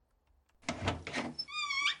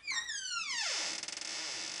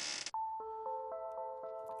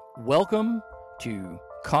Welcome to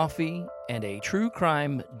Coffee and a True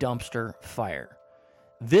Crime Dumpster Fire.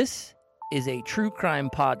 This is a true crime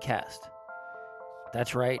podcast.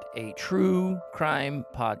 That's right, a true crime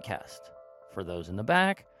podcast. For those in the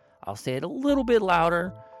back, I'll say it a little bit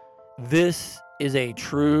louder. This is a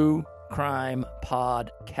true crime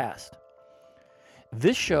podcast.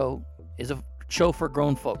 This show is a show for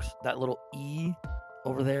grown folks. That little E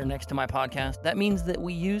over there next to my podcast, that means that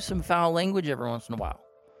we use some foul language every once in a while.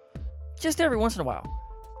 Just every once in a while.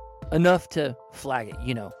 Enough to flag it,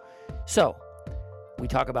 you know. So, we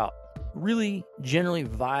talk about really generally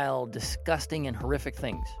vile, disgusting, and horrific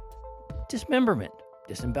things. Dismemberment,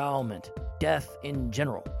 disembowelment, death in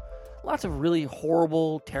general. Lots of really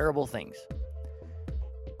horrible, terrible things.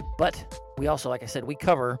 But we also, like I said, we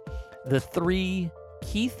cover the three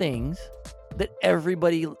key things that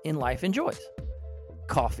everybody in life enjoys.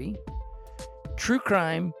 Coffee, true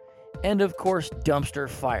crime, and of course, dumpster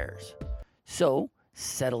fires. So,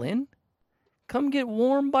 settle in. Come get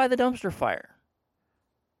warm by the dumpster fire.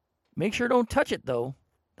 Make sure don't touch it, though.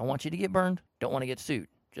 Don't want you to get burned. Don't want to get sued.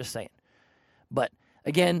 Just saying. But,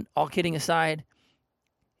 again, all kidding aside,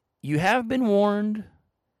 you have been warned.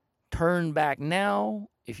 Turn back now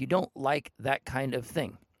if you don't like that kind of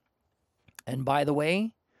thing. And by the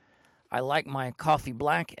way, I like my coffee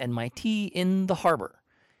black and my tea in the harbor.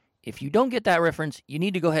 If you don't get that reference, you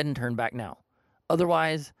need to go ahead and turn back now.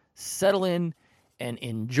 Otherwise, settle in and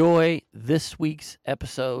enjoy this week's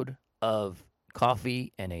episode of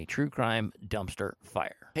Coffee and a True Crime Dumpster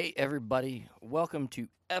Fire. Hey, everybody. Welcome to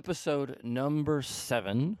episode number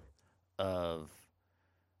 7 of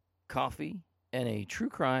Coffee and a True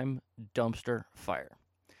Crime Dumpster Fire.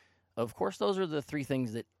 Of course, those are the three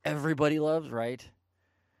things that everybody loves, right?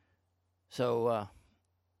 So,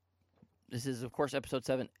 this is, of course, episode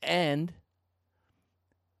 7. And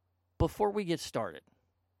before we get started,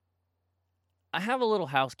 I have a little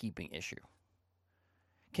housekeeping issue.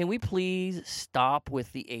 Can we please stop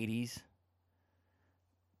with the 80s?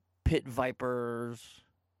 Pit vipers,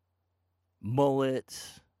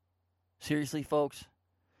 mullets. Seriously, folks?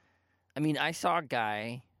 I mean, I saw a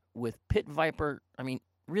guy with pit viper. I mean,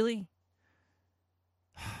 really?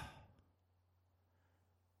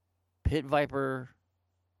 Pit viper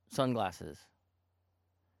sunglasses.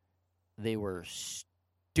 They were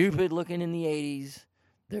stupid looking in the 80s.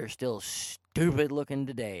 They're still stupid looking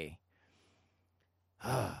today.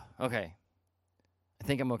 Okay. I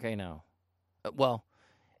think I'm okay now. Well,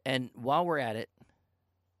 and while we're at it,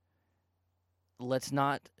 let's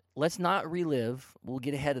not relive. We'll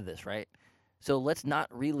get ahead of this, right? So let's not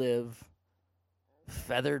relive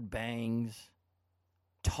feathered bangs,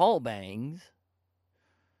 tall bangs,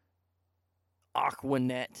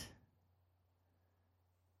 Aquanet,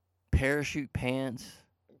 parachute pants,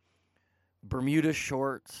 Bermuda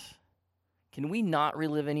shorts. Can we not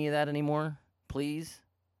relive any of that anymore, please?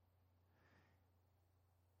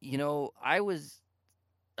 You know, I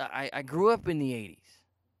grew up in the 80s.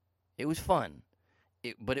 It was fun.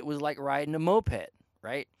 But it was like riding a moped,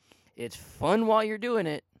 right? It's fun while you're doing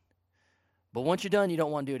it, but once you're done, you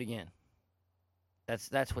don't want to do it again.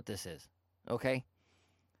 That's what this is, okay?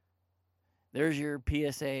 There's your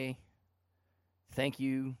PSA. Thank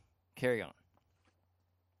you. Carry on.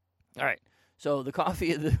 All right. So the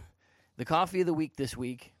coffee of the week this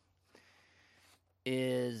week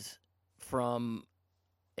is from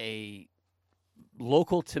a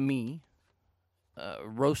local to me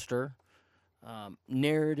roaster,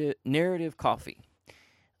 Narrative Coffee.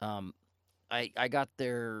 I got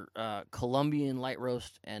their Colombian light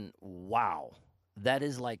roast, and wow, that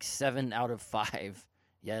is like 7 out of 5.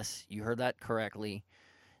 Yes, you heard that correctly.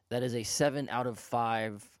 That is a 7 out of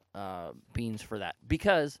 5 beans for that.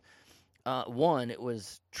 Because, one, it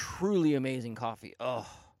was truly amazing coffee. Oh,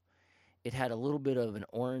 it had a little bit of an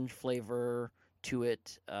orange flavor to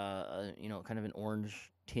it, kind of an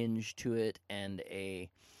orange tinge to it, and a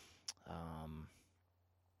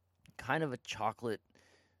kind of a chocolate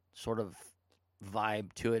sort of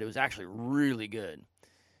vibe to it. It was actually really good.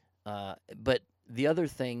 But the other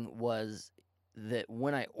thing was that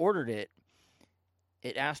when I ordered it,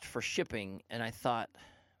 it asked for shipping, and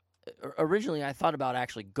originally I thought about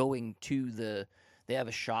actually going to they have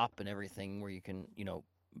a shop and everything where you can,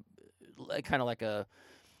 kind of like a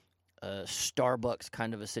Starbucks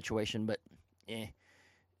kind of a situation, but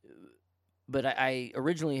But I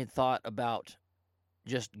originally had thought about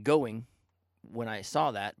just going when I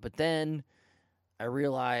saw that, but then I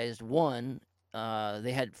realized, one,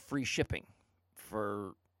 they had free shipping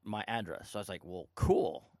for my address. So I was like, well,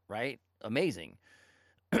 cool, right? Amazing.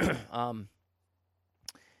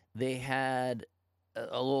 They had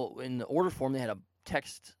a little, in the order form, they had a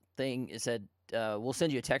text thing. It said, we'll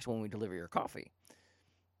send you a text when we deliver your coffee.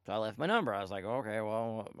 So I left my number. I was like, okay,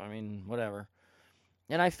 well, I mean, whatever.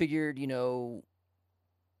 And I figured,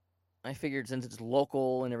 since it's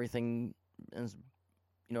local and everything is,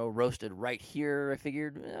 roasted right here, I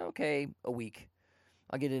figured, okay, a week.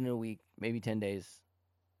 I'll get it in a week, maybe 10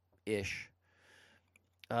 days-ish.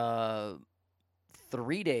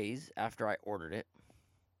 3 days after I ordered it,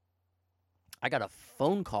 I got a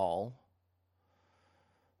phone call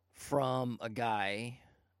from a guy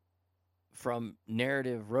from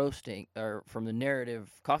Narrative Roasting, or from the Narrative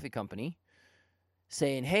Coffee Company,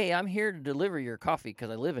 saying, hey, I'm here to deliver your coffee because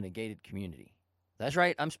I live in a gated community. That's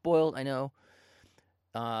right, I'm spoiled, I know.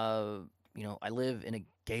 I live in a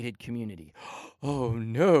gated community. Oh,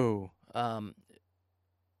 no. The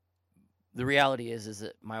reality is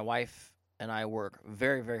that my wife and I work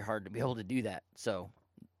very, very hard to be able to do that. So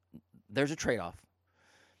there's a trade-off.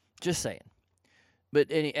 Just saying. But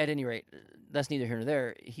at any rate, that's neither here nor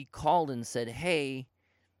there. He called and said, hey,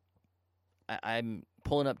 I'm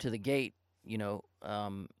pulling up to the gate,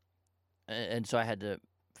 and so I had to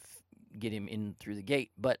get him in through the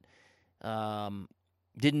gate. But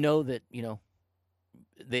didn't know that,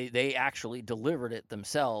 they actually delivered it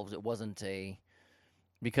themselves. It wasn't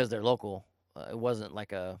because they're local, it wasn't like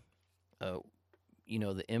the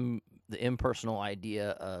impersonal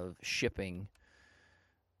idea of shipping,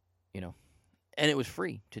 and it was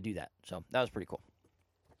free to do that. So that was pretty cool.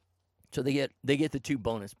 So they get the 2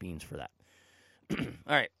 bonus beans for that.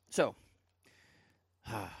 All right. So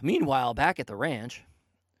meanwhile, back at the ranch.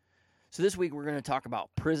 So this week we're going to talk about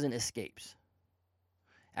prison escapes.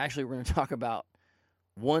 Actually, we're going to talk about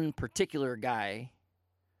one particular guy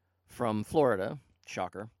from Florida,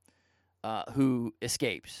 shocker, who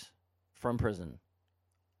escapes from prison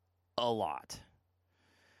a lot.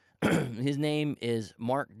 His name is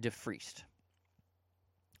Mark DeFriest.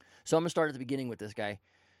 So I'm going to start at the beginning with this guy.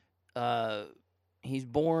 He's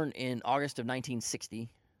born in August of 1960.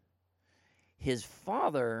 His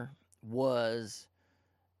father was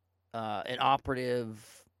an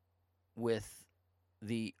operative with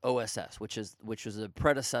the OSS, which was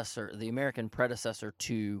the American predecessor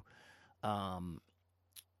to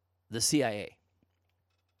the CIA.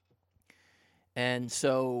 And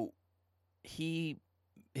so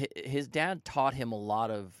his dad gave him a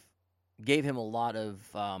lot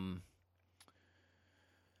of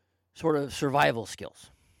sort of survival skills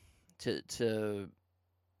to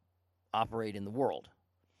operate in the world.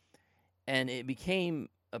 And it became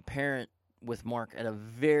apparent with Mark at a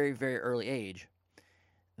very, very early age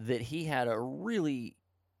that he had a really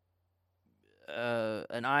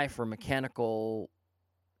an eye for mechanical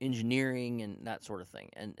engineering and that sort of thing,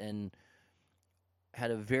 and had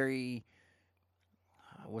a very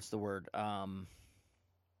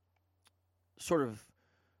sort of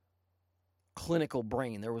clinical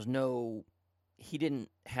brain. He didn't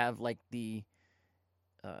have like the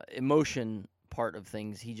emotion part of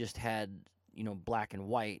things. He just had black and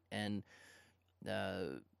white, and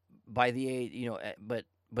by the age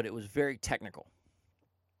but it was very technical.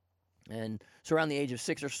 And so around the age of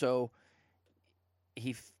 6 or so,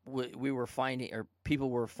 we were finding, or people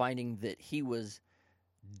were finding, that he was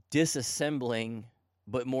disassembling,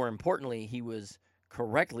 but more importantly, he was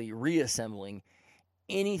correctly reassembling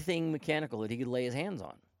anything mechanical that he could lay his hands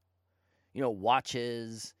on.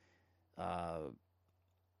 Watches,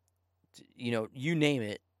 you name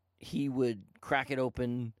it, he would crack it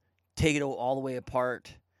open, take it all the way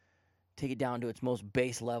apart, take it down to its most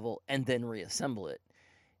base level, and then reassemble it.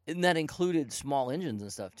 And that included small engines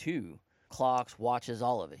and stuff too. Clocks, watches,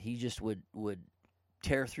 all of it. He just would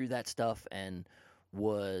tear through that stuff and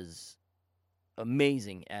was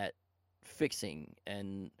amazing at fixing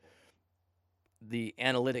and the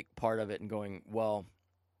analytic part of it, and going, well,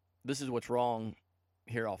 this is what's wrong,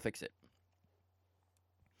 here, I'll fix it.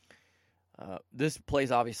 This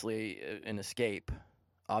plays, obviously, an escape.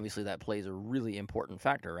 Obviously, that plays a really important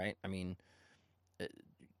factor, right? I mean,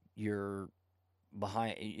 you're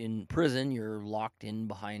in prison, you're locked in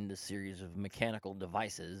behind a series of mechanical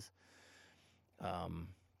devices.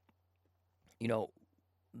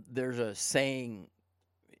 There's a saying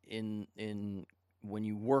in when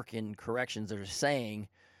you work in corrections, there's a saying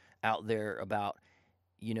out there about,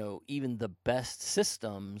 even the best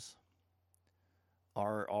systems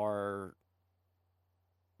are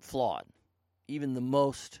flawed. Even the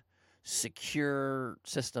most secure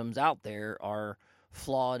systems out there are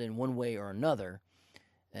flawed in one way or another.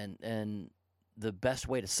 And the best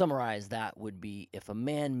way to summarize that would be, if a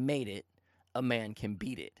man made it, a man can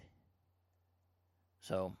beat it.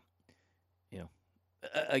 So,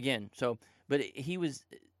 again, but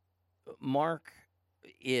Mark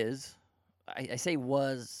is, I say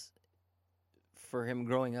was for him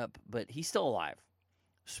growing up, but he's still alive.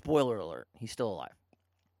 Spoiler alert, he's still alive.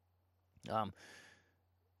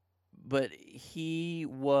 But he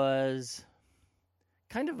was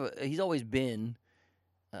he's always been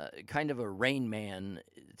kind of a Rain Man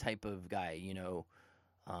type of guy,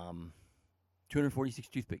 246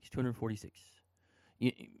 toothpicks, 246.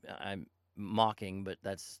 I'm mocking, but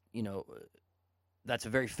that's a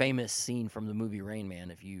very famous scene from the movie Rain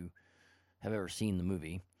Man, if you have ever seen the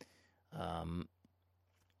movie.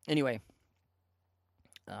 Anyway,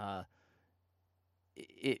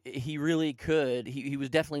 he really could. He was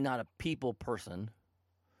definitely not a people person,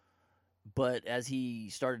 but as he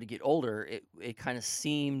started to get older, it kind of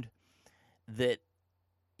seemed that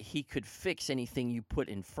he could fix anything you put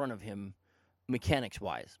in front of him,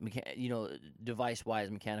 mechanics-wise, device-wise,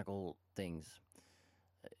 mechanical things.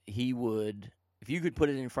 He would, if you could put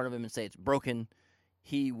it in front of him and say it's broken,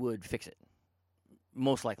 he would fix it,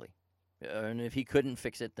 most likely. And if he couldn't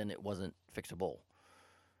fix it, then it wasn't fixable.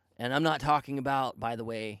 And I'm not talking about, by the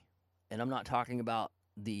way,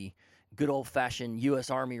 the good old-fashioned U.S.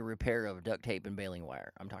 Army repair of duct tape and baling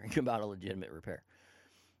wire. I'm talking about a legitimate repair.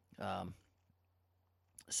 In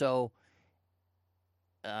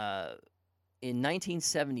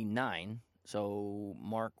 1979, so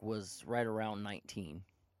Mark was right around 19,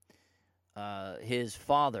 his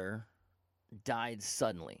father died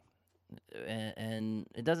suddenly. And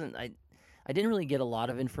it doesn't... I didn't really get a lot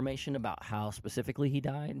of information about how specifically he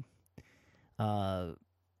died.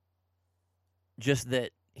 Just that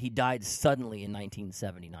he died suddenly in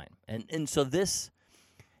 1979. And so this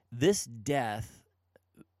death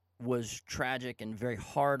was tragic and very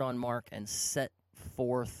hard on Mark and set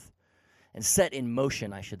in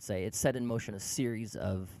motion, I should say. It set in motion a series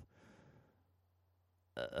of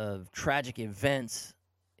tragic events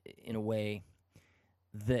in a way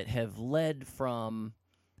that have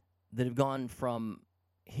gone from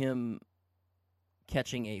him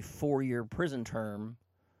catching a 4-year prison term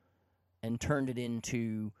and turned it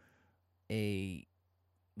into a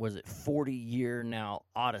 40-year now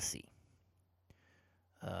odyssey.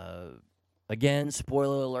 Again,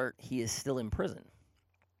 spoiler alert, he is still in prison.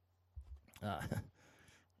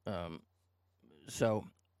 So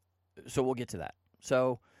we'll get to that.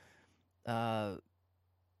 So, and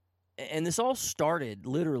this all started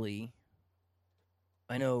literally,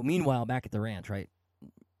 I know, meanwhile, back at the ranch, right?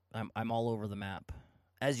 I'm all over the map,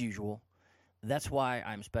 as usual. That's why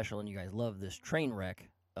I'm special and you guys love this train wreck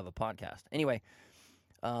of a podcast. Anyway,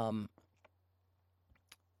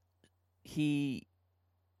 his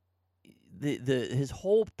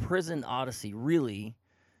whole prison odyssey really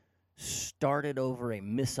started over a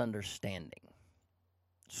misunderstanding,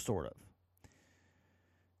 sort of.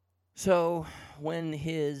 So when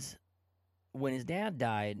his dad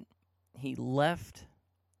died, he left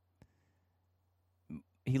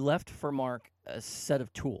for Mark a set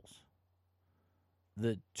of tools.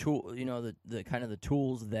 The kind of the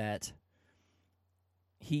tools that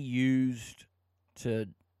he used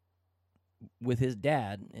with his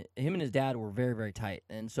dad. Him and his dad were very, very tight.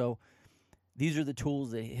 And so these are the tools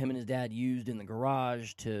that him and his dad used in the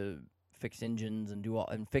garage to fix engines and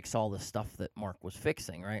fix all the stuff that Mark was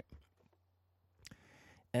fixing, right?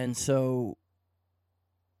 And so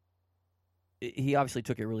he obviously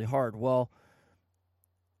took it really hard. Well,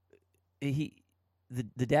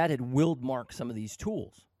 the dad had willed Mark some of these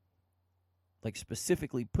tools, like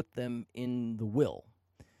specifically put them in the will.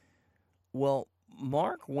 Well,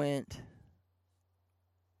 Mark went,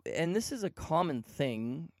 and this is a common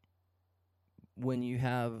thing when you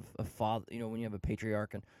have a father, when you have a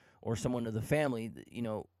patriarch or someone of the family,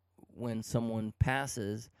 when someone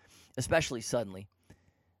passes, especially suddenly,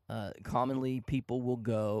 commonly people will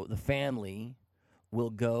go, the family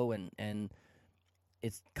will go, and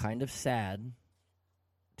it's kind of sad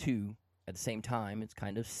too. At the same time, it's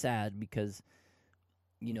kind of sad because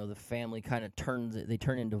the family kind of turn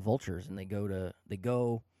into vultures, and they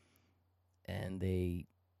go and they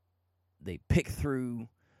pick through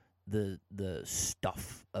the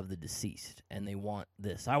stuff of the deceased, and they want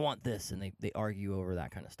this, I want this, and they argue over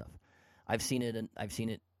that kind of stuff. I've seen it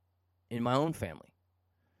in my own family.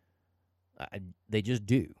 They just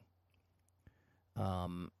do.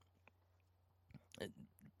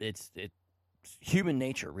 It's human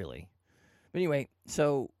nature, really. But anyway,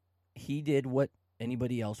 so he did what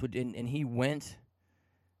anybody else would, and he went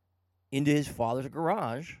into his father's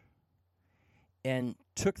garage and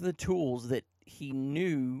took the tools that he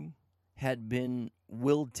knew had been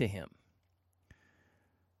willed to him.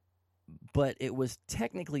 But it was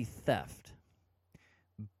technically theft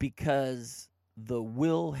because the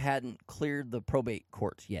will hadn't cleared the probate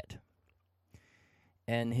courts yet.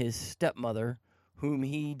 And his stepmother, whom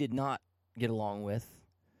he did not get along with,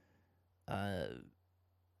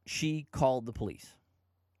 she called the police.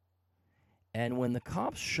 And when the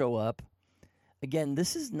cops show up, again,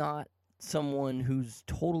 this is not someone who's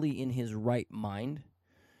totally in his right mind.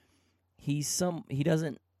 He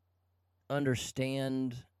doesn't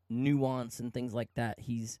understand nuance and things like that.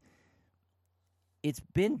 It's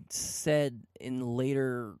been said in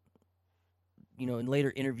later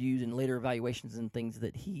interviews and later evaluations and things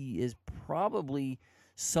that he is probably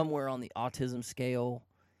somewhere on the autism scale.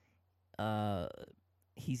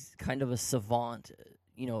 He's kind of a savant,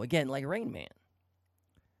 again, like Rain Man.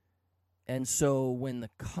 And so when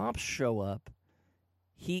the cops show up,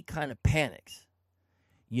 he kind of panics,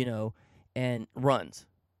 and runs.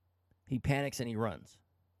 He panics and he runs.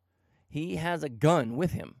 He has a gun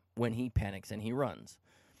with him when he panics and he runs.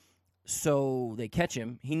 So they catch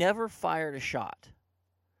him. He never fired a shot.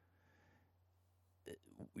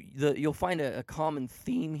 You'll find a common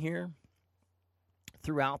theme here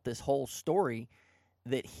throughout this whole story,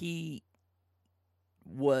 that he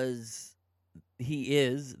is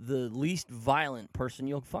the least violent person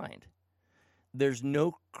you'll find. There's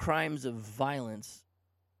no crimes of violence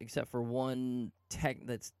except for one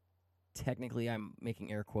that's technically, I'm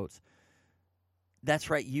making air quotes. That's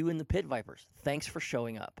right, you and the Pit Vipers. Thanks for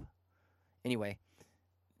showing up. Anyway,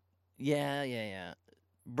 yeah.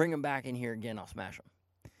 Bring them back in here again, I'll smash them.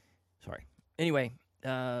 Sorry. Anyway,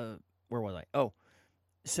 where was I? Oh,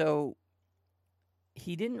 so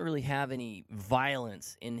he didn't really have any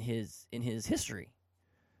violence in his history.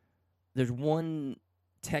 There's one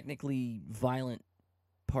technically violent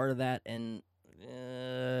part of that, and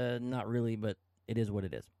not really, but it is what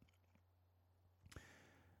it is.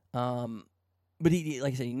 But he,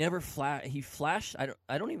 like I said, he never he flashed.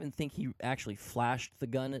 I don't even think he actually flashed the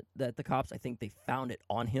gun at the cops. I think they found it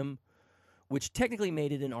on him, which technically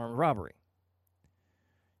made it an armed robbery.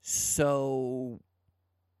 So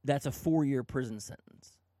that's a 4-year prison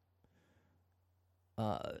sentence.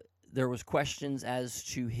 There was questions as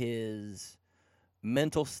to his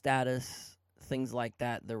mental status, things like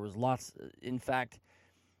that. There was lots. In fact,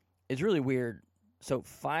 it's really weird. So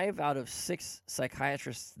 5 out of 6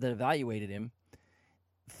 psychiatrists that evaluated him,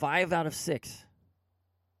 5 out of 6,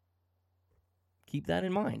 keep that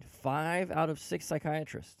in mind, 5 out of 6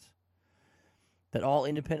 psychiatrists that all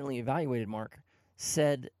independently evaluated Mark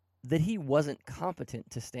said that he wasn't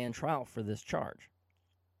competent to stand trial for this charge.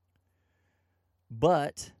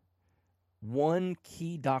 But one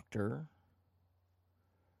key doctor,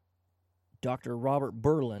 Dr. Robert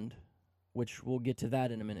Berland, which we'll get to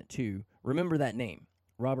that in a minute too. Remember that name,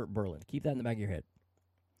 Robert Berland. Keep that in the back of your head.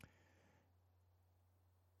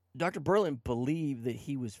 Dr. Berland believed that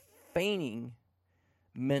he was feigning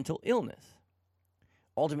mental illness.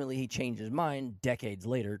 Ultimately, he changed his mind decades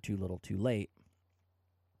later, too little, too late.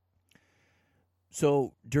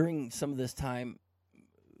 So during some of this time,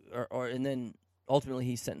 and then ultimately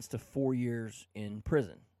he's sentenced to 4 years in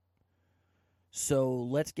prison. So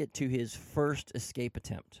let's get to his first escape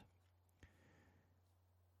attempt.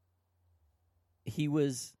 He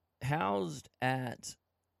was housed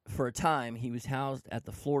for a time, he was housed at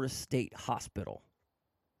the Florida State Hospital.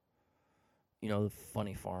 The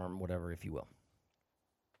funny farm, whatever, if you will.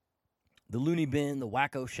 The loony bin, the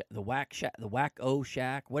wacko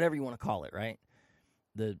shack, whatever you want to call it, right?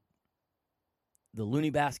 The loony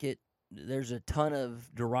basket. There's a ton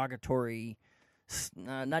of derogatory,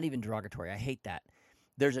 not even derogatory, I hate that.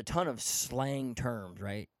 There's a ton of slang terms,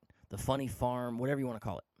 right? The funny farm, whatever you want to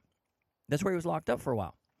call it. That's where he was locked up for a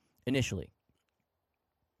while, initially.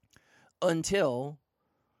 Until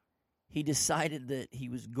he decided that he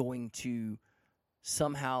was going to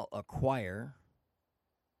somehow acquire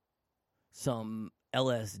some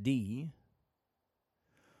LSD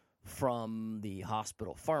from the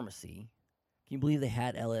hospital pharmacy. Can you believe they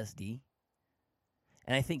had LSD?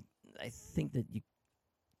 And I think that you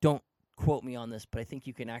don't quote me on this, but I think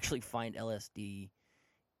you can actually find LSD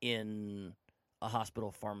in a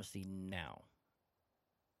hospital pharmacy now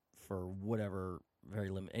for whatever very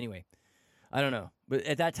limited. Anyway, I don't know. But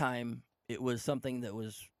at that time, it was something that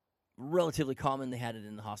was relatively common. They had it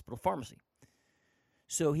in the hospital pharmacy.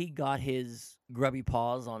 So he got his grubby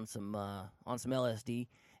paws on some LSD,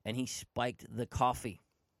 and he spiked the coffee.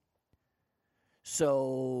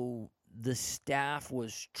 So the staff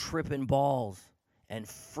was tripping balls and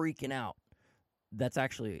freaking out. That's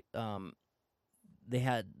actually they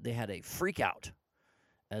had a freak out,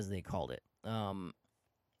 as they called it.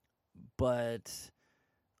 But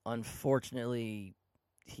unfortunately,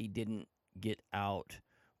 he didn't get out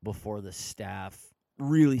before the staff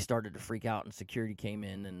really started to freak out and security came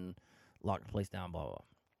in and locked the place down, blah, blah, blah.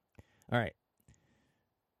 All right.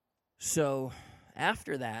 So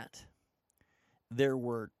after that, there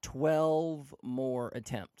were 12 more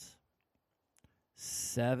attempts.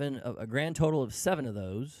 A grand total of 7 of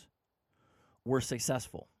those were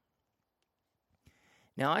successful.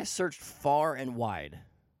 Now, I searched far and wide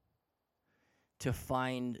to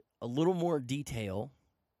find a little more detail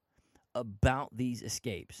about these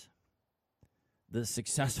escapes. The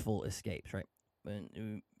successful escapes, right?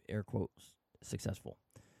 Air quotes, successful.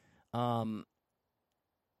 But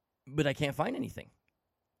I can't find anything.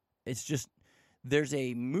 It's just, there's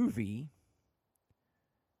a movie,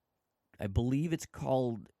 I believe it's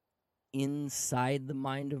called Inside the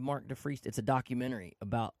Mind of Mark DeFriest. It's a documentary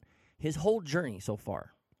about his whole journey so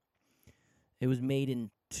far. It was made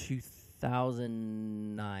in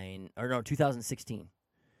 2016.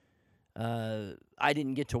 I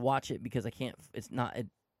didn't get to watch it because I can't. It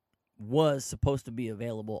was supposed to be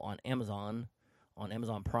available on Amazon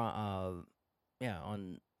Prime.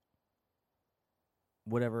 On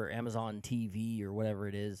whatever Amazon TV or whatever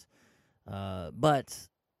it is, but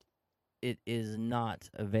it is not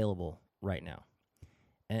available right now,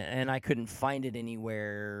 and I couldn't find it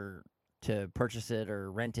anywhere to purchase it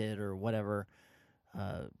or rent it or whatever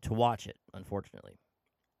to watch it. Unfortunately,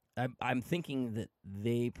 I'm thinking that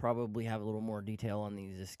they probably have a little more detail on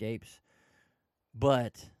these escapes,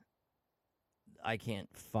 but I can't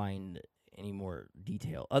find any more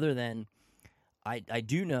detail other than I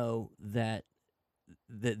do know that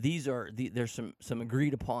these are there's some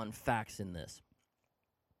agreed upon facts in this.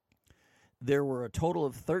 There were a total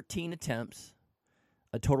of 13 attempts,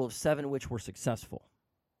 a total of 7 which were successful.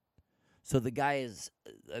 So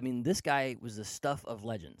this guy was the stuff of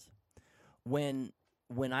legends. When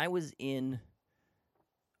I was in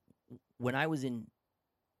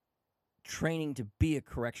training to be a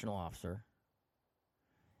correctional officer,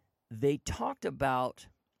 they talked about,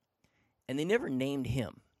 and they never named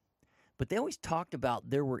him, but they always talked about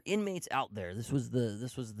there were inmates out there. This was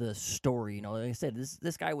the story, like I said,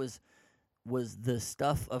 this guy was the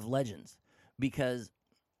stuff of legends because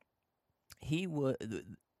he was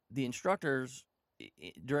the instructors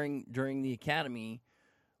during the academy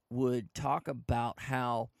would talk about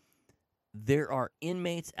how there are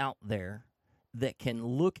inmates out there that can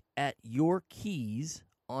look at your keys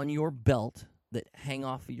on your belt that hang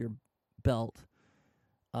off of your belt.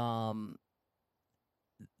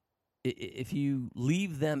 If you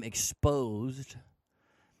leave them exposed,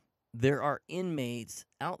 there are inmates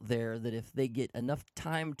out there that if they get enough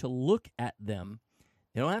time to look at them,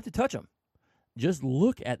 they don't have to touch them. Just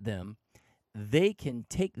look at them. They can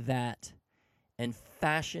take that and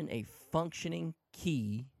fashion a functioning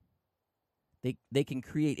key. They can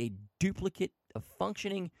create a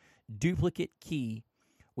functioning duplicate key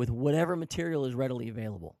with whatever material is readily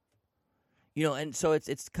available. And so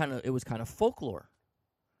it was kind of folklore.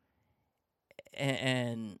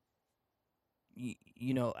 And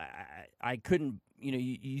I couldn't,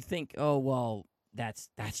 you think, oh, well, that's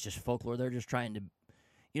just folklore. They're just trying to,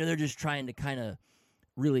 kind of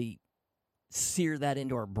really sear that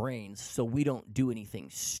into our brains so we don't do anything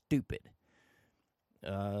stupid.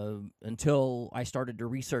 Until I started to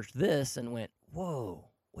research this and went, whoa,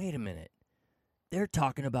 wait a minute. They're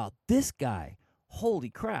talking about this guy. Holy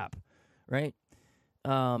crap, right?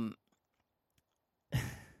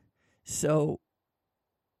 So,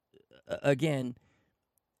 again,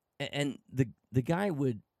 and the guy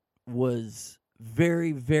was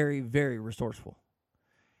very, very, very resourceful.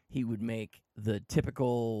 He would make the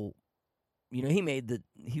typical,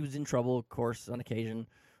 he was in trouble, of course, on occasion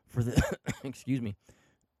for the, excuse me,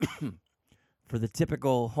 for the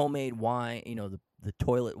typical homemade wine, the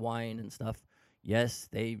toilet wine and stuff. Yes,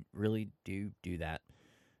 they really do that.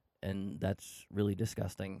 And that's really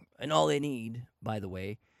disgusting. And all they need, by the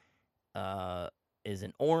way, is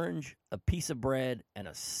an orange, a piece of bread, and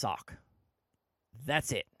a sock.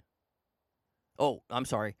 That's it. Oh, I'm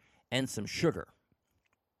sorry. And some sugar.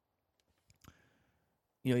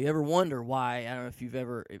 You ever wonder why, I don't know if you've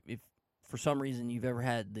ever, if for some reason you've ever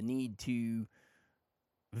had the need to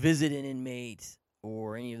visit an inmate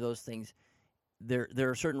or any of those things, there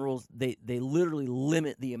are certain rules. They literally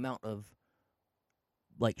limit the amount of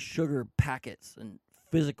like sugar packets and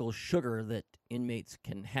physical sugar that inmates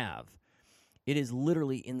can have. It is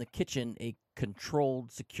literally in the kitchen a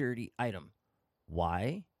controlled security item.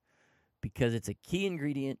 Why? Because it's a key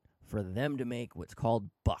ingredient for them to make what's called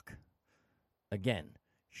buck. Again,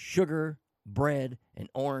 sugar, bread, an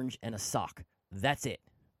orange, and a sock. That's it.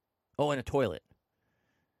 Oh, and a toilet.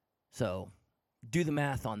 So, do the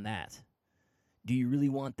math on that. Do you really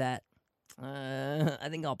want that? I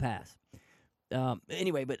think I'll pass.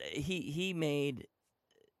 Anyway, but he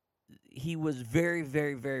was very,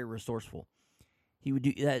 very, very resourceful. He would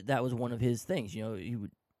do that. That was one of his things.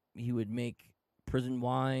 He would make prison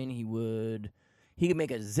wine. He could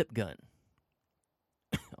make a zip gun.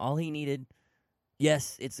 All he needed,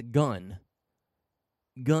 yes, it's a gun.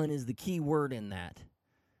 Gun is the key word in that.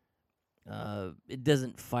 It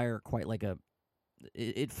doesn't fire quite like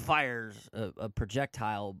it fires a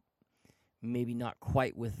projectile, maybe not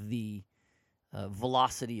quite with the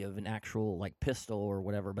velocity of an actual like pistol or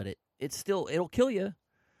whatever, but it'll kill you.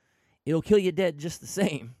 It'll kill you dead just the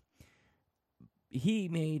same. He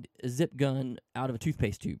made a zip gun out of a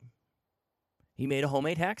toothpaste tube. He made a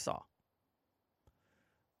homemade hacksaw.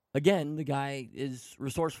 Again, the guy is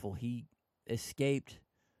resourceful. He escaped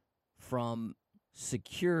from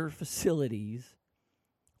secure facilities,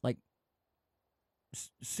 like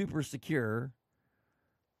super secure.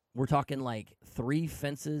 We're talking like 3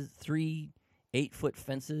 8-foot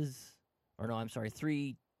fences. Or no, I'm sorry,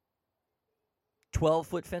 3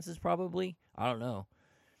 12-foot fences probably. I don't know.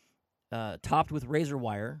 Topped with razor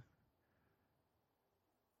wire.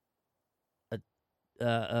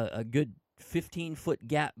 A good 15-foot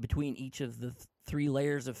gap between each of the 3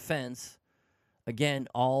 layers of fence. Again,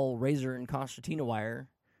 all razor and concertina wire,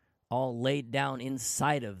 all laid down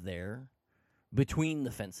inside of there, between the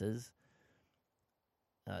fences.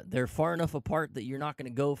 They're far enough apart that you're not going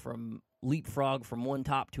to go from leapfrog from one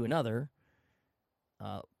top to another.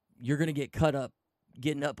 You're going to get cut up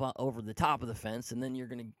getting up over the top of the fence, and then you're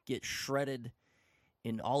going to get shredded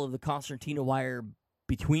in all of the concertina wire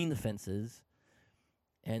between the fences.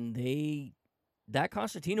 And that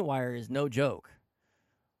concertina wire is no joke.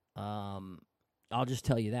 I'll just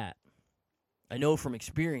tell you that. I know from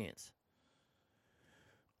experience.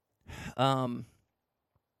 So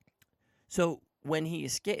when he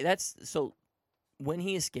escapes,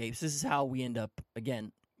 this is how we end up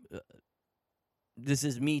again. This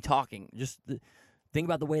is me talking. Just think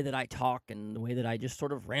about the way that I talk and the way that I just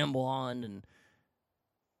sort of ramble on and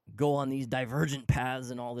go on these divergent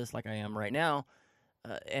paths and all this like I am right now.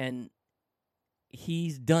 And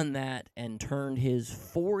he's done that and turned his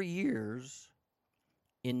 4 years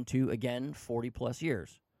into, again, 40-plus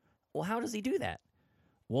years. Well, how does he do that?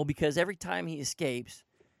 Well, because every time he escapes,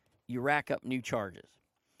 you rack up new charges.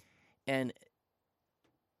 And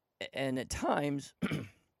at times,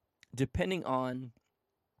 depending on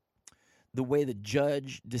the way the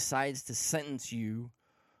judge decides to sentence you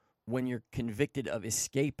when you're convicted of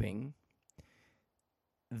escaping,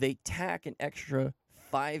 they tack an extra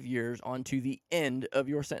 5 years onto the end of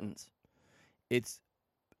your sentence. It's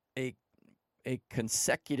a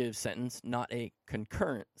consecutive sentence, not a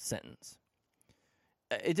concurrent sentence.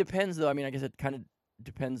 It depends, though. I mean, I guess it kind of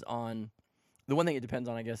depends on... The one thing it depends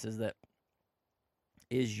on, I guess,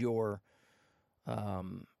 is your...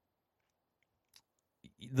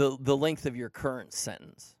 the length of your current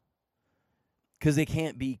sentence. Because they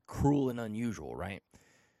can't be cruel and unusual, right?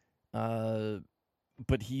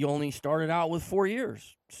 But he only started out with 4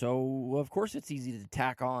 years. So, of course, it's easy to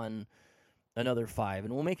tack on another 5.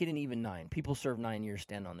 And we'll make it an even 9. People serve 9 years,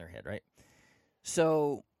 stand on their head, right?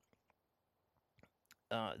 So,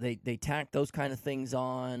 they tack those kind of things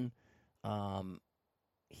on.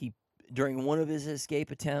 During one of his escape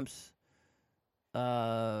attempts,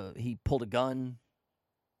 he pulled a gun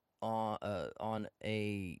on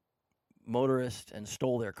a motorist and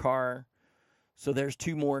stole their car. So there's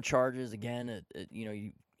 2 more charges. Again,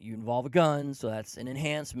 you involve a gun, so that's an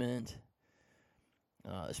enhancement.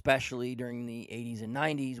 Especially during the 80s and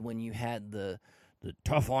 90s when you had the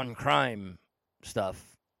tough on crime stuff,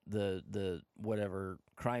 the whatever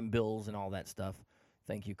crime bills and all that stuff.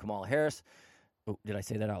 Thank you, Kamala Harris. Oh, did I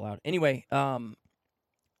say that out loud? Anyway,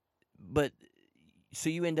 but so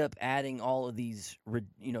you end up adding all of these,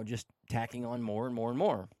 just tacking on more and more and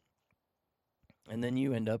more. And then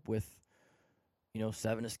you end up with,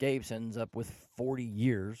 7 escapes, ends up with 40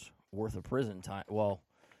 years worth of prison time. Well,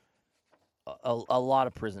 a lot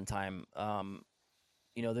of prison time.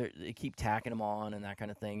 They keep tacking them on and that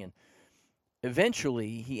kind of thing. And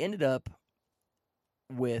eventually he ended up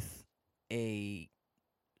with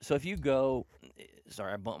so if you go,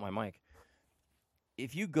 sorry, I bumped my mic.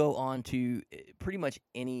 If you go on to pretty much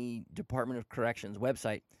any Department of Corrections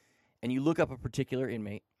website and you look up a particular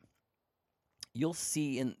inmate, you'll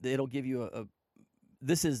see, and it'll give you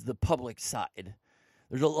this is the public side.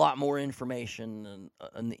 There's a lot more information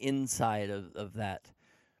on the inside of that.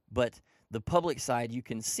 But the public side, you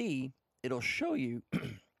can see, it'll show you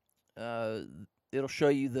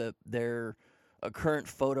their a current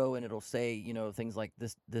photo, and it'll say, things like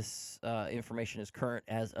this information is current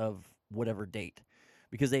as of whatever date,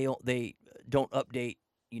 because they don't update.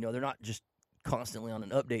 They're not just constantly on an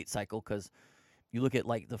update cycle, because you look at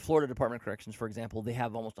like the Florida Department of Corrections, for example, they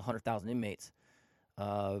have almost 100,000 inmates.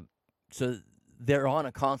 So they're on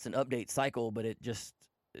a constant update cycle, but it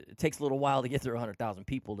takes a little while to get through 100,000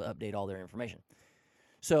 people to update all their information.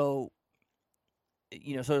 So, so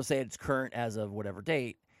it'll say it's current as of whatever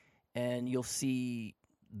date, and you'll see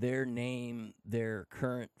their name, their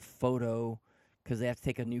current photo, because they have to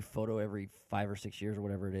take a new photo every 5 or 6 years or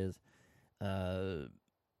whatever it is.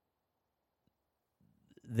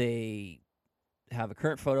 They have a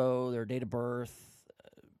current photo, their date of birth,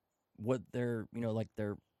 what their, like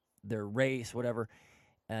their race, whatever,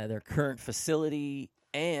 their current facility,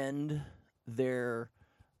 and their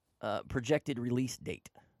projected release date.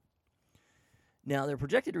 Now, their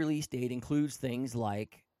projected release date includes things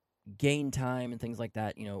like gain time and things like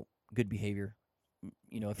that, good behavior.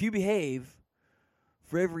 If you behave,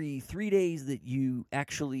 for every 3 days that you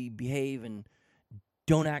actually behave and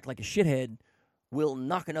don't act like a shithead, we'll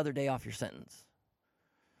knock another day off your sentence.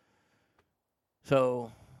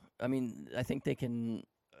 So, I think they can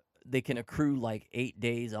accrue like 8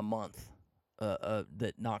 days a month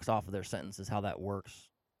that knocks off of their sentence is how that works.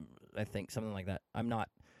 I think something like that. I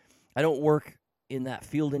don't work in that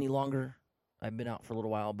field any longer. I've been out for a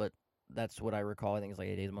little while, but that's what I recall. I think it's like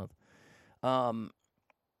 8 days a month.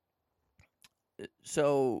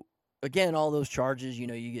 So again, all those charges, you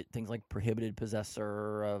get things like prohibited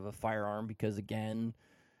possessor of a firearm, because again,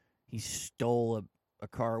 he stole a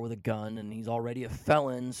car with a gun, and he's already a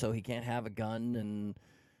felon, so he can't have a gun, and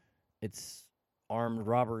it's armed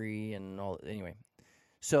robbery and all. Anyway,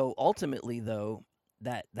 so ultimately, though,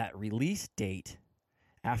 that release date,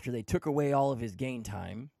 after they took away all of his gain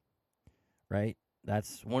time, right?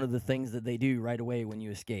 That's one of the things that they do right away when you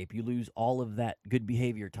escape. You lose all of that good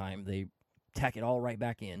behavior time. They tack it all right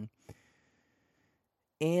back in,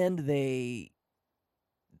 and they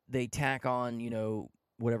tack on,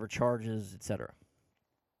 whatever charges, etc.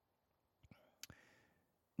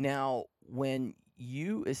 Now, when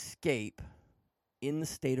you escape in the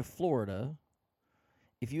state of Florida,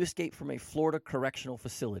 if you escape from a Florida correctional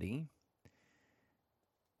facility,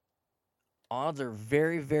 odds are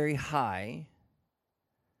very, very high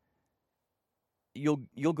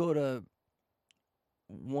you'll go to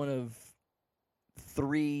one of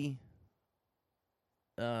 3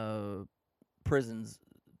 prisons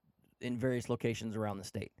in various locations around the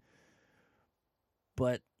state.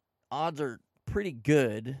 But odds are pretty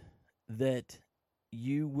good that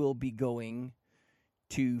you will be going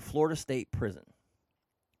to Florida State Prison,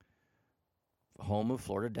 home of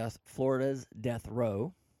Florida's death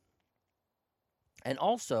row, and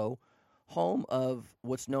also home of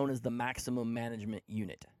what's known as the Maximum Management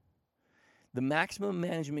Unit. The Maximum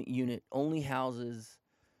Management Unit only houses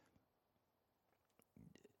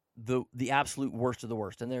the absolute worst of the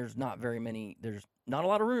worst, and there's not very many. There's not a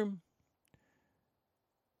lot of room.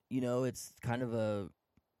 It's kind of a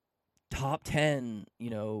top 10,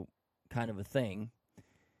 kind of a thing.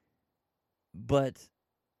 But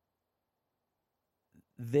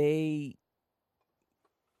the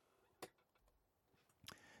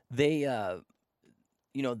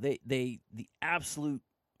absolute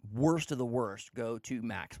worst of the worst go to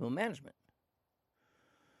maximum management.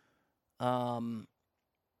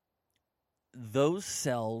 Those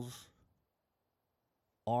cells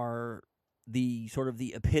are the sort of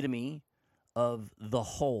the epitome of the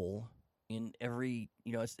hole in every,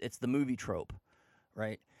 it's the movie trope,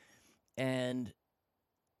 right? And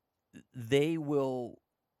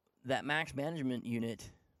that max management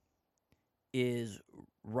unit is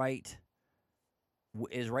right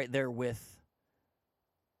there with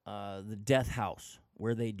the death house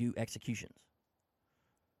where they do executions.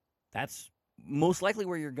 That's most likely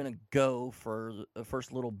where you're going to go for the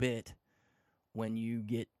first little bit when you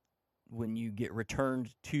get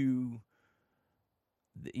returned to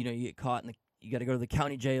you get caught you got to go to the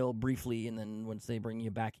county jail briefly, and then once they bring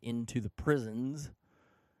you back into the prisons,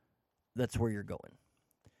 that's where you're going.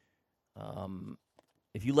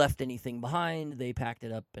 If you left anything behind, they packed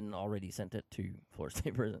it up and already sent it to Florida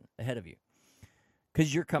State Prison ahead of you,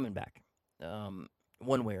 because you're coming back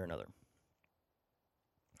one way or another.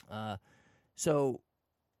 So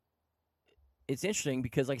it's interesting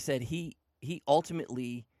because, like I said, he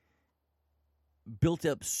ultimately built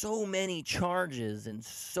up so many charges and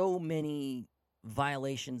so many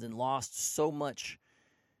violations and lost so much,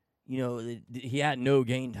 he had no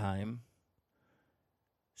gain time.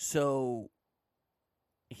 So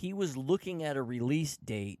he was looking at a release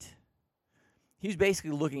date. he was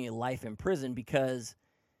basically looking at life in prison because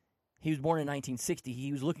he was born in 1960.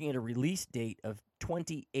 He was looking at a release date of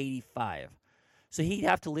 2085. So he'd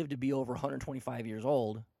have to live to be over 125 years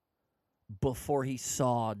old before he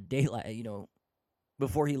saw daylight,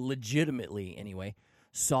 before he legitimately, anyway,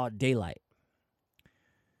 saw daylight.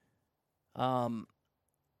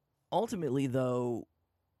 Ultimately, though,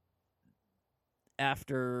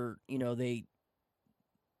 after,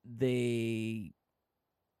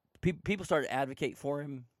 people started to advocate for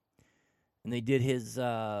him, and they did his,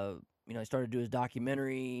 he started to do his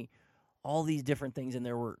documentary, all these different things, and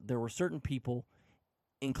there were certain people,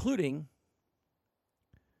 including,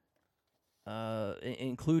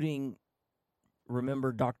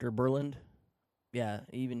 remember Dr. Berland? Yeah,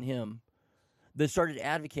 even him. That started to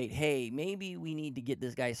advocate, hey, maybe we need to get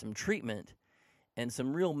this guy some treatment and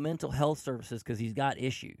some real mental health services because he's got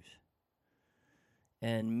issues.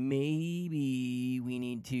 And maybe we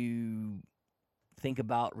need to think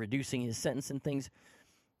about reducing his sentence and things,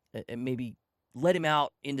 and maybe let him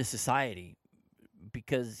out into society,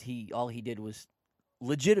 because all he did was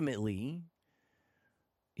legitimately,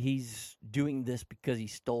 he's doing this because he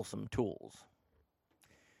stole some tools.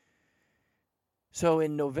 So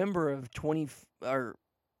in November of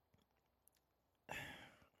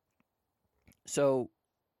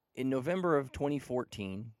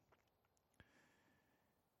 2014,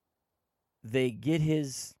 they get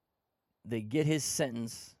his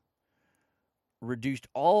sentence reduced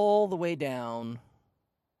all the way down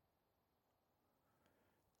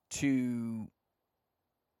to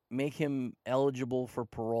make him eligible for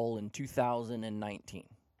parole in 2019.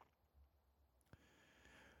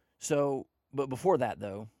 So, but before that,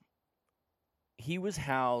 though, he was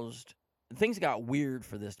housed. Things got weird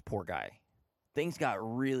for this poor guy. Things got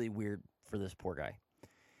really weird for this poor guy.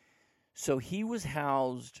 So he was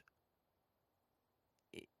housed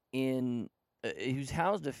he was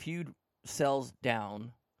housed a few cells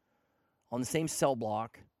down on the same cell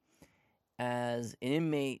block as an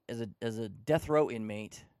inmate, as a death row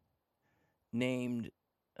inmate named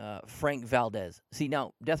Frank Valdez. See,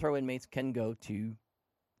 now, death row inmates can go to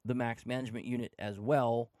the max management unit as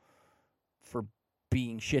well for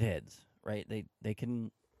being shitheads, right? They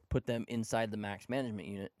can put them inside the max management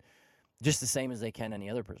unit just the same as they can any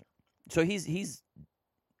other prisoner. So he's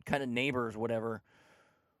kind of neighbors, whatever,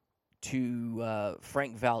 to an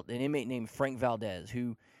inmate named Frank Valdez,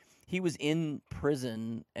 who he was in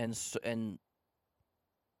prison and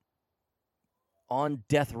on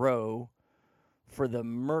death row for the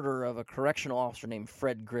murder of a correctional officer named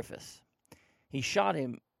Fred Griffiths. He shot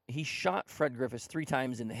Fred Griffiths 3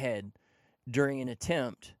 times in the head during an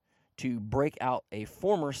attempt to break out a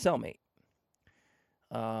former cellmate.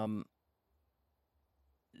 I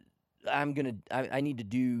need to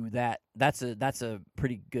do that. That's a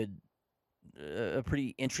pretty good, a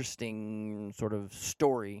pretty interesting sort of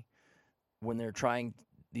story when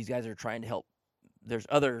these guys are trying to help. There's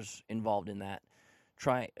others involved in that.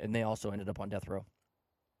 And they also ended up on death row.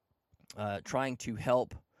 Trying to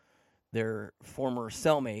help their former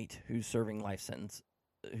cellmate who's serving a life sentence,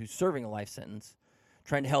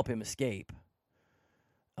 trying to help him escape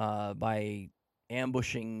by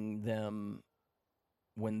ambushing them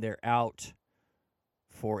when they're out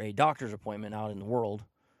for a doctor's appointment out in the world,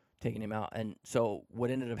 taking him out. And so what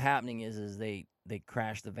ended up happening is they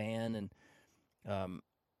crashed the van, and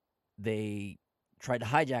they tried to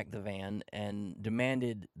hijack the van and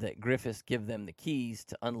demanded that Griffiths give them the keys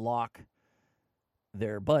to unlock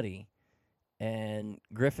their buddy. And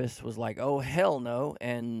Griffiths was like, "Oh, hell no,"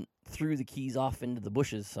 and threw the keys off into the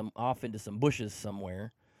bushes, off into some bushes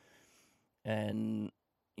somewhere. And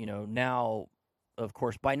now, of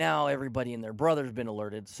course, by now everybody and their brother's been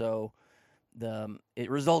alerted. So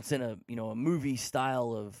it results in a movie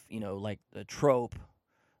style of like a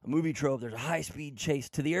movie trope. There's a high-speed chase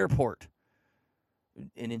to the airport,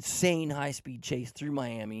 an insane high-speed chase through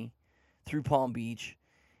Miami, through Palm Beach,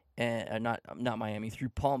 and not Miami, through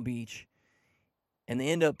Palm Beach. And they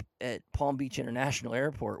end up at Palm Beach International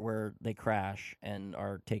Airport, where they crash and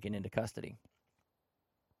are taken into custody.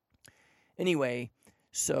 Anyway,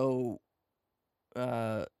 so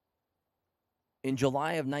in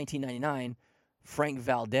July of 1999, Frank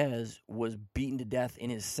Valdez was beaten to death in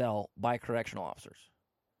his cell by correctional officers,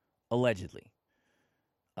 allegedly.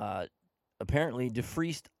 Apparently,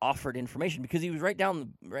 DeFriest offered information because he was right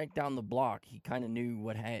down the block. He kind of knew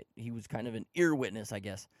he was kind of an ear witness, I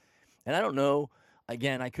guess. And I don't know.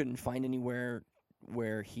 Again, I couldn't find anywhere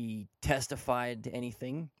where he testified to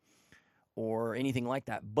anything or anything like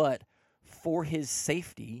that. But for his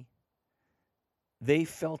safety, they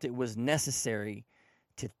felt it was necessary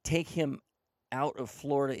to take him out of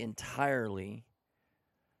Florida entirely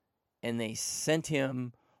and they sent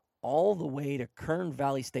him all the way to Kern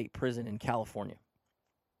Valley State Prison in California.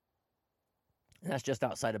 And that's just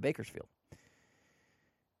outside of Bakersfield.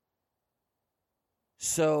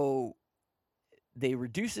 So they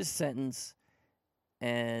reduce his sentence,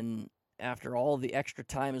 and after all the extra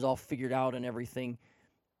time is all figured out and everything,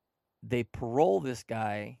 they parole this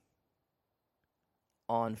guy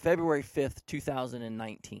on February 5th,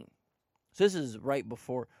 2019. So this is right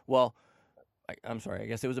before, well, I'm sorry, I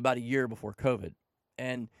guess it was about a year before COVID.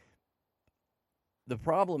 And the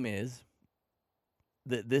problem is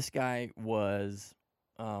that this guy was,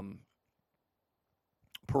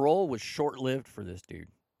 parole was short-lived for this dude.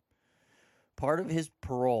 Part of his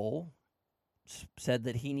parole said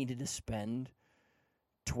that he needed to spend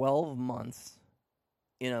 12 months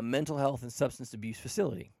in a mental health and substance abuse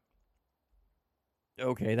facility.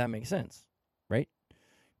 Okay, that makes sense, right?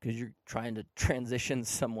 Because you're trying to transition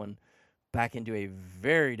someone back into a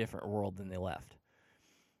very different world than they left.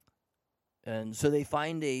 And so they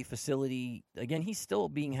find a facility. Again, he's still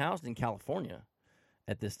being housed in California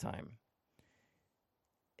at this time.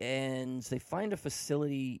 And so they find a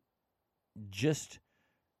facility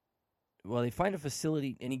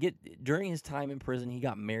and during his time in prison, he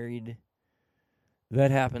got married. That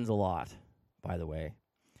happens a lot, by the way.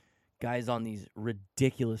 Guys on these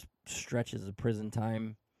ridiculous stretches of prison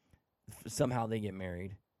time, somehow they get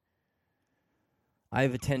married.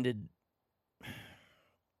 I've attended,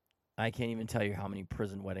 I can't even tell you how many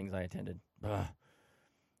prison weddings I attended. Ugh.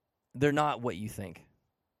 They're not what you think.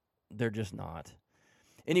 They're just not.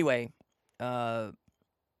 Anyway, so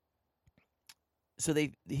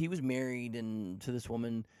he was married to this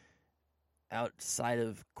woman outside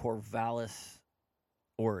of Corvallis,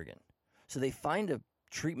 Oregon. So they find a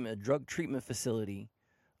drug treatment facility,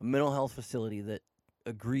 a mental health facility that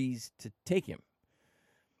agrees to take him.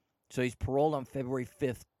 So he's paroled on February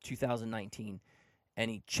 5th, 2019,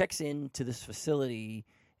 and he checks into this facility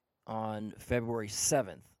on February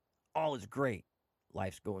 7th. All is great.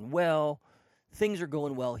 Life's going well. Things are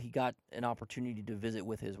going well. He got an opportunity to visit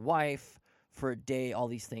with his wife for a day. All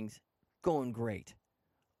these things going great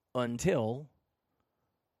until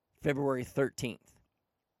February 13th,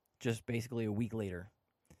 just basically a week later,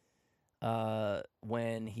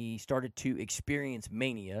 when he started to experience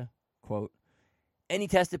mania, quote, and he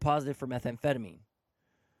tested positive for methamphetamine.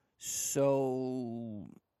 So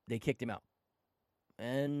they kicked him out.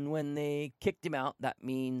 And when they kicked him out, that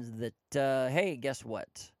means that, hey, guess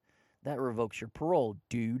what? That revokes your parole,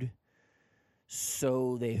 dude.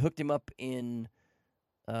 So they hooked him up in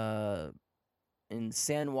San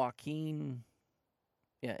Joaquin,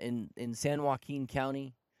 in San Joaquin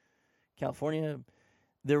County, California.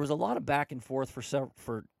 There was a lot of back and forth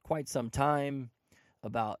for quite some time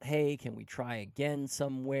about, hey, can we try again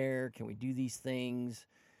somewhere? Can we do these things?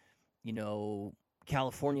 You know,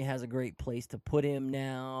 California has a great place to put him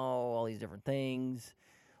now, all these different things.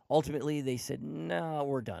 Ultimately, they said, no,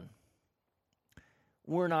 we're done.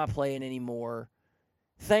 We're not playing anymore.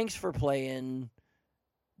 Thanks for playing.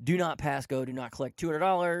 Do not pass go. Do not collect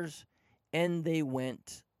 $200. And they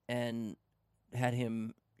went and had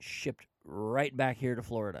him shipped right back here to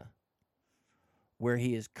Florida, where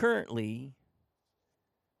he is currently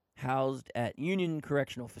housed at Union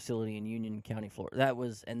Correctional Facility in Union County, Florida.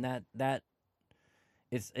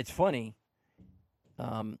 It's funny.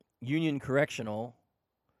 Union Correctional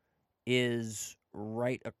is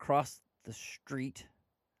right across the street,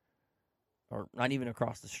 or not even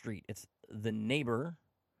across the street. It's the neighbor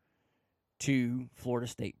to Florida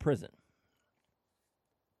State Prison.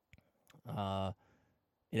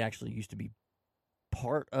 It actually used to be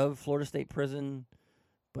part of Florida State Prison,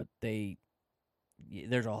 but there's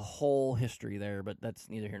a whole history there, but that's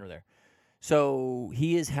neither here nor there. So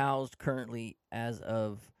he is housed currently as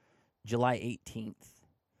of July 18th.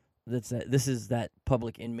 This is that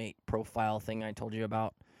public inmate profile thing I told you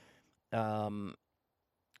about, that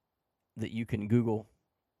you can Google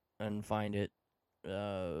and find it.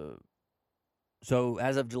 So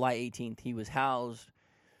as of July 18th, he was housed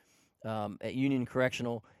at Union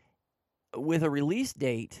Correctional with a release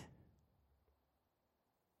date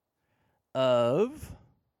of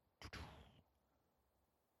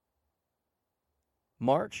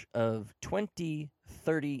March of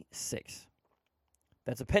 2036.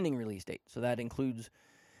 That's a pending release date. So that includes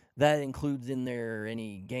in there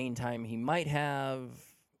any gain time he might have,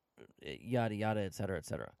 yada yada, et cetera, et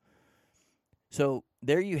cetera. So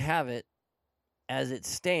there you have it, as it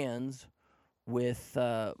stands with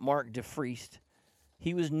Mark DeFriest.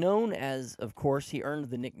 He was known as, of course, he earned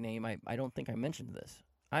the nickname. I don't think I mentioned this.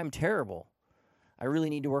 I'm terrible. I really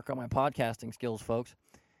need to work on my podcasting skills, folks.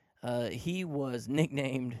 He was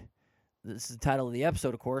nicknamed this is the title of the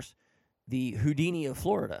episode, of course, the Houdini of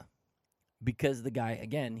Florida. Because the guy,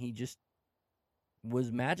 again, he just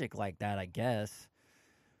was magic like that, I guess.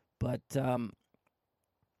 But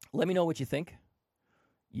let me know what you think.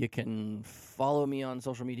 You can follow me on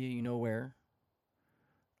social media, you know where.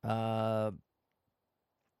 What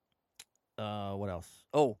else?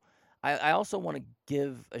 Oh, I also want to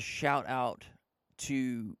give a shout out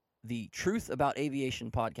to the Truth About Aviation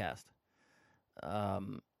podcast.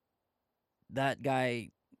 That guy,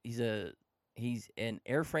 he's an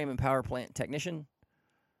airframe and power plant technician.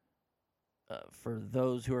 For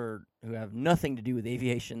those who have nothing to do with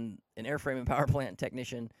aviation, an airframe and power plant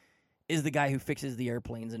technician is the guy who fixes the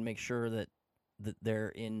airplanes and makes sure that they're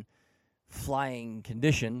in flying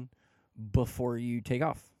condition before you take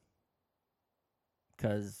off.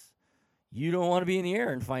 Because you don't want to be in the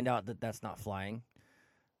air and find out that that's not flying,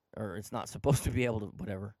 or it's not supposed to be able to,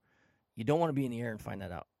 whatever. You don't want to be in the air and find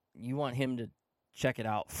that out. You want him to check it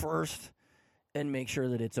out first and make sure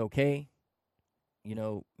that it's okay.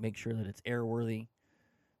 Make sure that it's airworthy.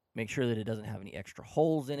 Make sure that it doesn't have any extra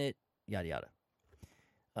holes in it, yada, yada.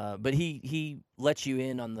 But he lets you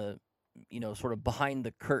in on the, sort of behind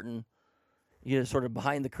the curtain. You get a sort of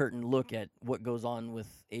behind the curtain look at what goes on with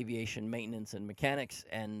aviation maintenance and mechanics.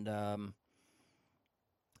 And,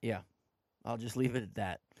 I'll just leave it at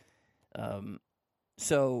that.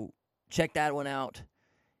 So check that one out.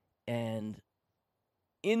 And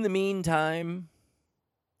in the meantime,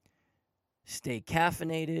 stay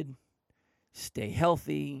caffeinated, stay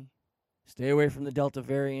healthy, stay away from the Delta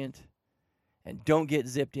variant, and don't get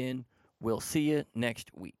zipped in. We'll see you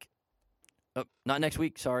next week. Not next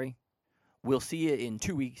week, sorry. We'll see you in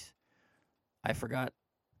 2 weeks. I forgot.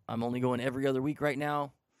 I'm only going every other week right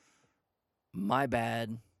now. My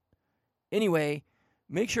bad. Anyway,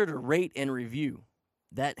 make sure to rate and review.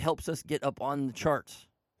 That helps us get up on the charts.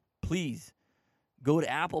 Please, go to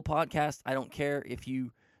Apple Podcasts. I don't care if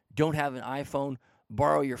you don't have an iPhone.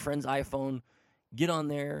 Borrow your friend's iPhone. Get on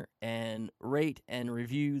there and rate and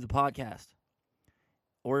review the podcast.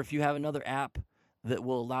 Or if you have another app that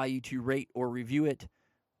will allow you to rate or review it,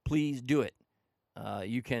 please do it.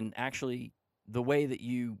 You can actually, the way that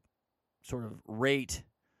you sort of rate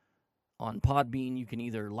on Podbean, you can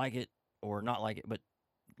either like it or not like it, but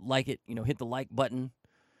like it, hit the like button.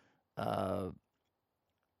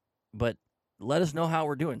 But let us know how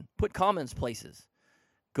we're doing. Put comments places.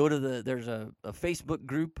 Go to there's a Facebook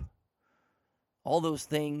group. All those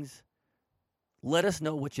things. Let us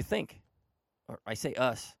know what you think. Or I say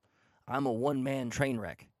us. I'm a one-man train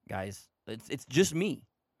wreck, guys. It's just me.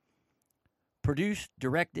 Produced,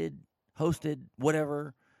 directed, hosted,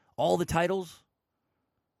 whatever. All the titles.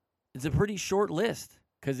 It's a pretty short list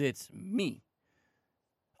because it's me.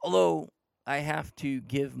 Although I have to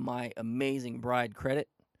give my amazing bride credit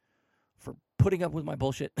for putting up with my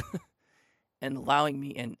bullshit and allowing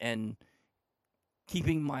me and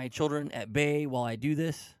keeping my children at bay while I do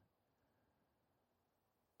this.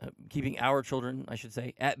 Keeping our children, I should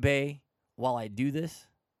say, at bay while I do this.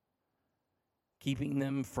 Keeping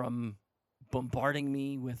them from bombarding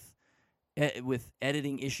me with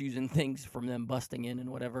editing issues and things from them busting in and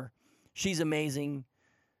whatever. She's amazing.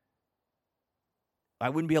 I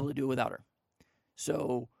wouldn't be able to do it without her.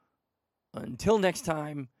 So until next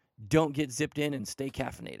time, don't get zipped in and stay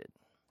caffeinated.